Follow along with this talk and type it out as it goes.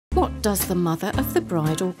What does the mother of the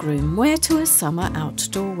bride or groom wear to a summer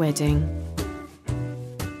outdoor wedding?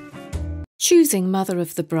 Choosing mother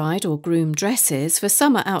of the bride or groom dresses for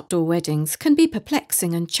summer outdoor weddings can be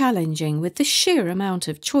perplexing and challenging with the sheer amount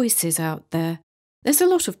of choices out there. There's a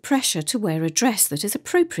lot of pressure to wear a dress that is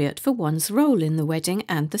appropriate for one's role in the wedding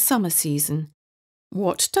and the summer season.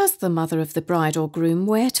 What does the mother of the bride or groom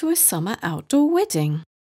wear to a summer outdoor wedding?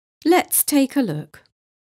 Let's take a look.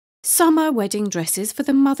 Summer wedding dresses for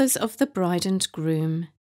the mothers of the bride and groom.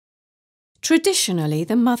 Traditionally,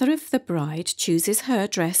 the mother of the bride chooses her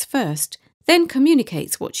dress first, then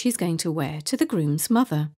communicates what she's going to wear to the groom's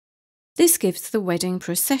mother. This gives the wedding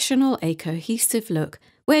processional a cohesive look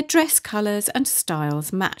where dress colours and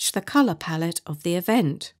styles match the colour palette of the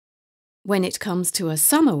event. When it comes to a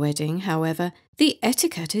summer wedding, however, the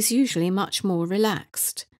etiquette is usually much more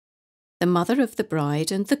relaxed. The mother of the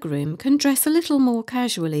bride and the groom can dress a little more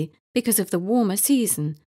casually because of the warmer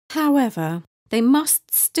season. However, they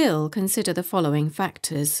must still consider the following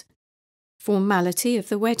factors. Formality of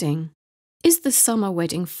the wedding. Is the summer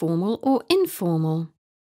wedding formal or informal?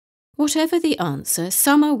 Whatever the answer,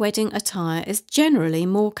 summer wedding attire is generally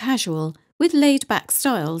more casual, with laid-back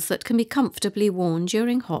styles that can be comfortably worn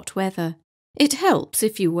during hot weather. It helps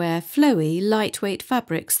if you wear flowy, lightweight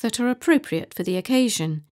fabrics that are appropriate for the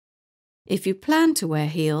occasion. If you plan to wear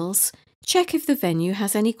heels, check if the venue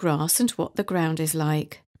has any grass and what the ground is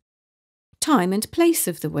like. Time and place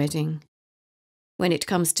of the wedding. When it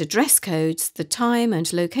comes to dress codes, the time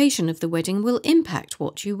and location of the wedding will impact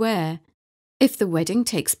what you wear. If the wedding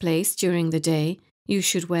takes place during the day, you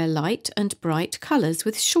should wear light and bright colours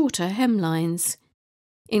with shorter hemlines.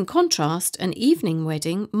 In contrast, an evening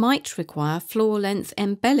wedding might require floor-length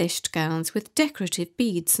embellished gowns with decorative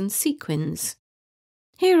beads and sequins.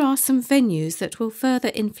 Here are some venues that will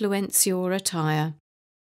further influence your attire.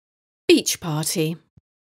 Beach party.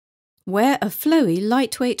 Wear a flowy,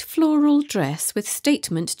 lightweight floral dress with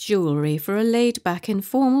statement jewellery for a laid-back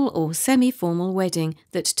informal or semi-formal wedding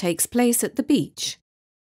that takes place at the beach.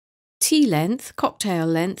 Tea-length,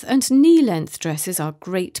 cocktail-length and knee-length dresses are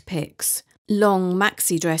great picks. Long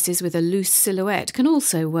maxi dresses with a loose silhouette can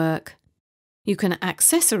also work. You can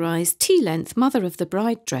accessorise tea-length mother of the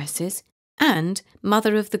bride dresses and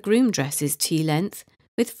mother of the groom dresses tea-length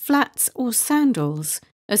with flats or sandals,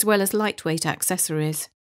 as well as lightweight accessories.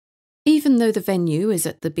 Even though the venue is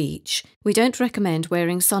at the beach, we don't recommend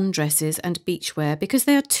wearing sundresses and beachwear because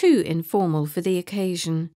they are too informal for the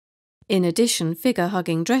occasion. In addition,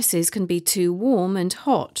 figure-hugging dresses can be too warm and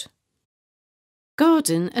hot.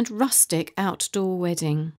 Garden and rustic outdoor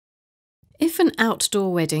wedding. If an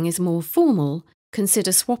outdoor wedding is more formal,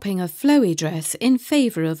 consider swapping a flowy dress in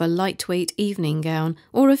favour of a lightweight evening gown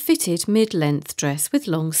or a fitted mid-length dress with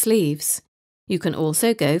long sleeves. You can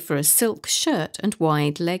also go for a silk shirt and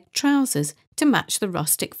wide-leg trousers to match the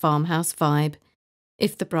rustic farmhouse vibe,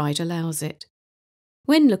 if the bride allows it.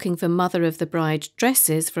 When looking for mother of the bride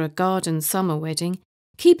dresses for a garden summer wedding,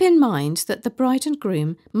 keep in mind that the bride and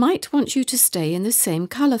groom might want you to stay in the same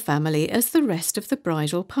colour family as the rest of the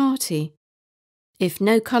bridal party. If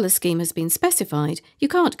no colour scheme has been specified, you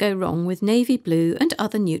can't go wrong with navy blue and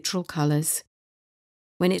other neutral colours.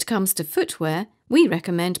 When it comes to footwear, we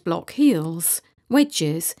recommend block heels,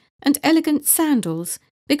 wedges and elegant sandals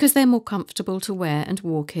because they're more comfortable to wear and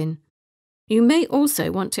walk in. You may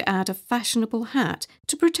also want to add a fashionable hat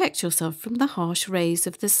to protect yourself from the harsh rays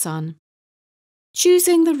of the sun.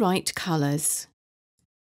 Choosing the right colours.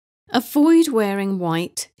 Avoid wearing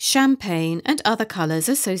white, champagne and other colours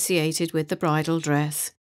associated with the bridal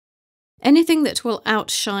dress. Anything that will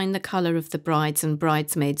outshine the colour of the bride's and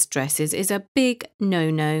bridesmaids' dresses is a big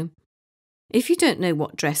no-no. If you don't know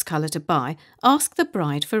what dress colour to buy, ask the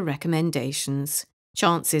bride for recommendations.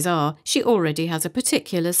 Chances are she already has a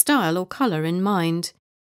particular style or colour in mind.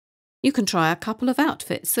 You can try a couple of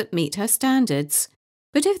outfits that meet her standards,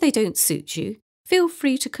 but if they don't suit you, feel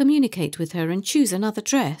free to communicate with her and choose another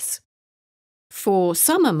dress. For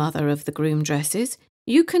summer mother of the groom dresses,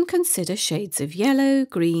 you can consider shades of yellow,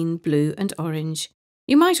 green, blue and orange.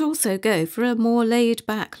 You might also go for a more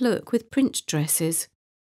laid-back look with print dresses.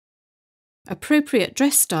 Appropriate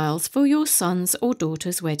dress styles for your son's or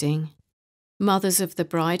daughter's wedding. Mothers of the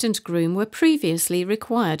bride and groom were previously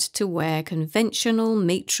required to wear conventional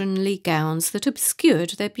matronly gowns that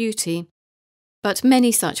obscured their beauty. But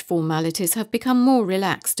many such formalities have become more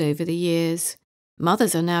relaxed over the years.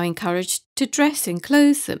 Mothers are now encouraged to dress in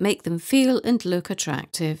clothes that make them feel and look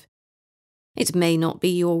attractive. It may not be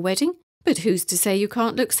your wedding, but who's to say you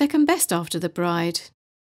can't look second best after the bride?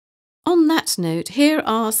 On that note, here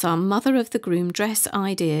are some mother of the groom dress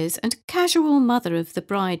ideas and casual mother of the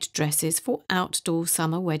bride dresses for outdoor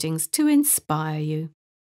summer weddings to inspire you.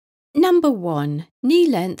 Number 1.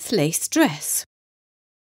 Knee-length lace dress.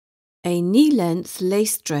 A knee-length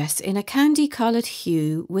lace dress in a candy-coloured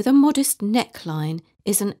hue with a modest neckline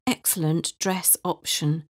is an excellent dress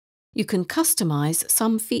option. You can customise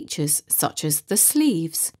some features such as the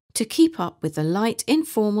sleeves to keep up with the light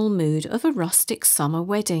informal mood of a rustic summer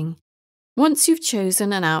wedding. Once you've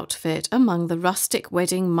chosen an outfit among the rustic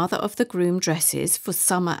wedding mother of the groom dresses for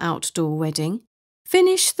summer outdoor wedding,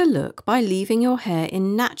 finish the look by leaving your hair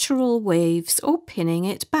in natural waves or pinning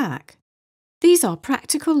it back. These are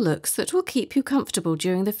practical looks that will keep you comfortable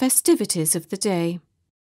during the festivities of the day.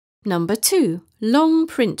 Number 2. Long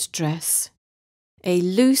print dress. A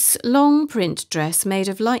loose, long print dress made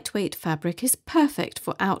of lightweight fabric is perfect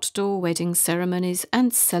for outdoor wedding ceremonies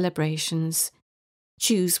and celebrations.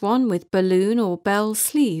 Choose one with balloon or bell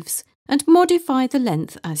sleeves and modify the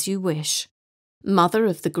length as you wish. Mother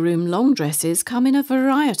of the groom long dresses come in a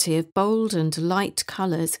variety of bold and light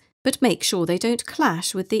colours, but make sure they don't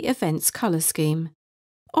clash with the event's colour scheme.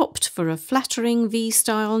 Opt for a flattering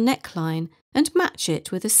V-style neckline and match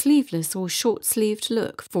it with a sleeveless or short-sleeved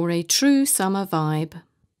look for a true summer vibe.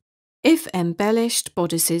 If embellished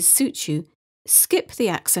bodices suit you, skip the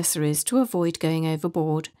accessories to avoid going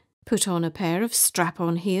overboard. Put on a pair of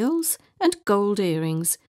strap-on heels and gold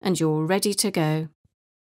earrings, and you're ready to go.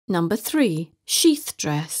 Number 3. Sheath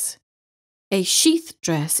dress. A sheath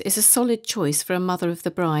dress is a solid choice for a mother of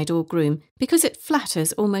the bride or groom because it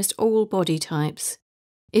flatters almost all body types.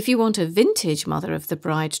 If you want a vintage mother of the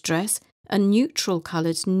bride dress, a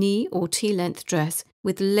neutral-coloured knee or T-length dress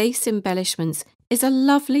with lace embellishments is a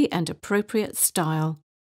lovely and appropriate style.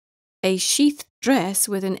 A sheath dress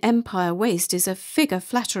with an empire waist is a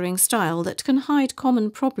figure-flattering style that can hide common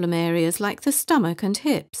problem areas like the stomach and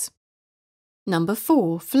hips. Number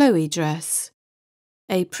 4. Flowy dress.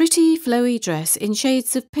 A pretty flowy dress in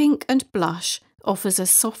shades of pink and blush offers a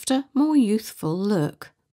softer, more youthful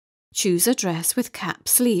look. Choose a dress with cap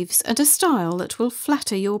sleeves and a style that will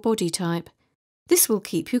flatter your body type. This will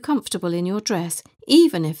keep you comfortable in your dress,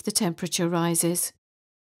 even if the temperature rises.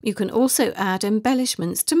 You can also add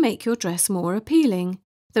embellishments to make your dress more appealing.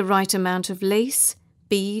 The right amount of lace,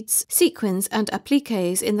 beads, sequins and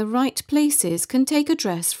appliques in the right places can take a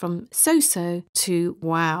dress from so-so to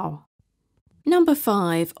wow. Number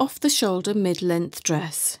 5. Off-the-shoulder mid-length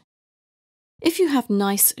dress. If you have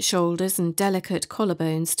nice shoulders and delicate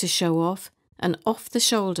collarbones to show off, an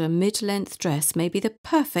off-the-shoulder mid-length dress may be the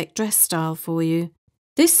perfect dress style for you.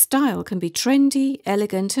 This style can be trendy,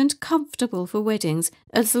 elegant and comfortable for weddings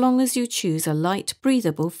as long as you choose a light,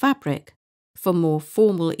 breathable fabric. For more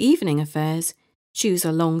formal evening affairs, choose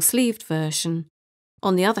a long-sleeved version.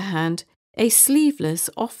 On the other hand, a sleeveless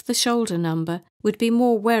off-the-shoulder number would be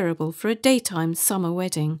more wearable for a daytime summer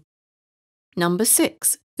wedding. Number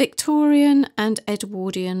 6. Victorian and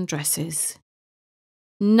Edwardian dresses.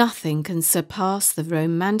 Nothing can surpass the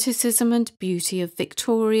romanticism and beauty of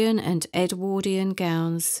Victorian and Edwardian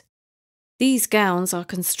gowns. These gowns are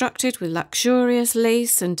constructed with luxurious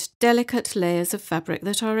lace and delicate layers of fabric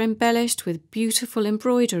that are embellished with beautiful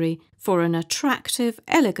embroidery for an attractive,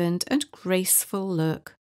 elegant and graceful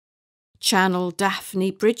look. Channel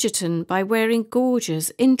Daphne Bridgerton by wearing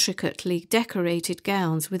gorgeous, intricately decorated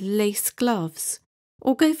gowns with lace gloves,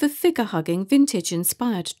 or go for figure-hugging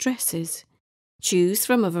vintage-inspired dresses. Choose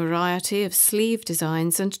from a variety of sleeve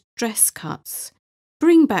designs and dress cuts.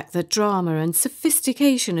 Bring back the drama and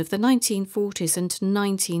sophistication of the 1940s and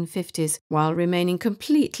 1950s while remaining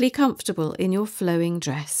completely comfortable in your flowing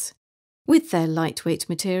dress. With their lightweight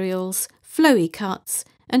materials, flowy cuts,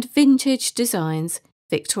 and vintage designs,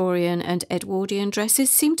 Victorian and Edwardian dresses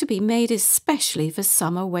seem to be made especially for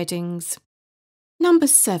summer weddings. Number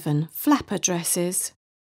 7. Flapper dresses.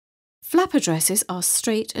 Flapper dresses are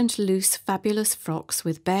straight and loose fabulous frocks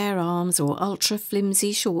with bare arms or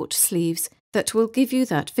ultra-flimsy short sleeves that will give you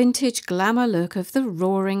that vintage glamour look of the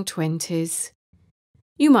roaring 20s.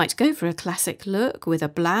 You might go for a classic look with a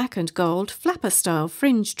black and gold flapper-style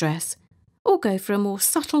fringe dress, or go for a more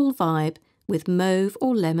subtle vibe with mauve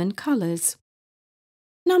or lemon colours.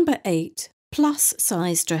 Number 8.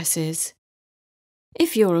 Plus-size dresses.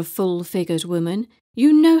 If you're a full-figured woman,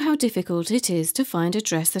 you know how difficult it is to find a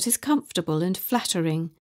dress that is comfortable and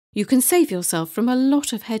flattering. You can save yourself from a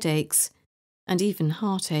lot of headaches, and even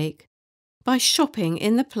heartache, by shopping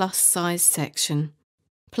in the plus-size section.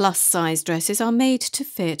 Plus-size dresses are made to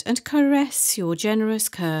fit and caress your generous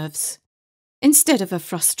curves. Instead of a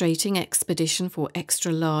frustrating expedition for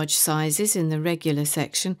extra-large sizes in the regular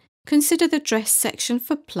section, consider the dress section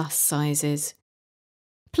for plus sizes.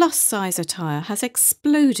 Plus size attire has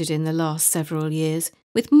exploded in the last several years,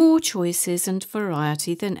 with more choices and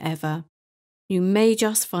variety than ever. You may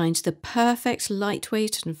just find the perfect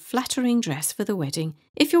lightweight and flattering dress for the wedding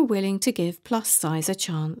if you're willing to give plus size a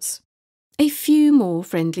chance. A few more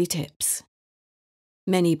friendly tips.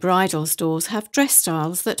 Many bridal stores have dress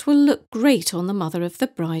styles that will look great on the mother of the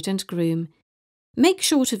bride and groom. Make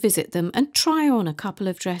sure to visit them and try on a couple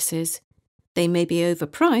of dresses. They may be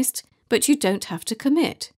overpriced, but you don't have to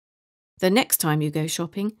commit. The next time you go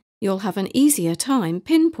shopping, you'll have an easier time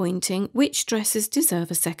pinpointing which dresses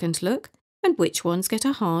deserve a second look and which ones get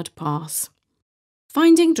a hard pass.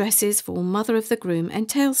 Finding dresses for mother of the groom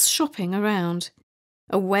entails shopping around,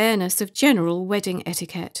 awareness of general wedding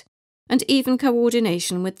etiquette, and even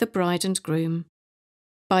coordination with the bride and groom.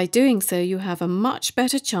 By doing so, you have a much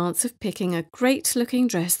better chance of picking a great-looking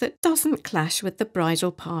dress that doesn't clash with the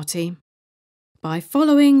bridal party. By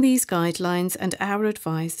following these guidelines and our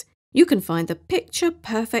advice, you can find the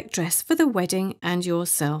picture-perfect dress for the wedding and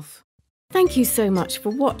yourself. Thank you so much for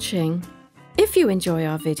watching. If you enjoy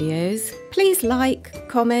our videos, please like,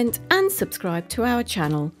 comment and subscribe to our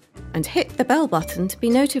channel and hit the bell button to be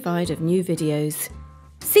notified of new videos.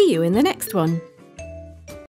 See you in the next one.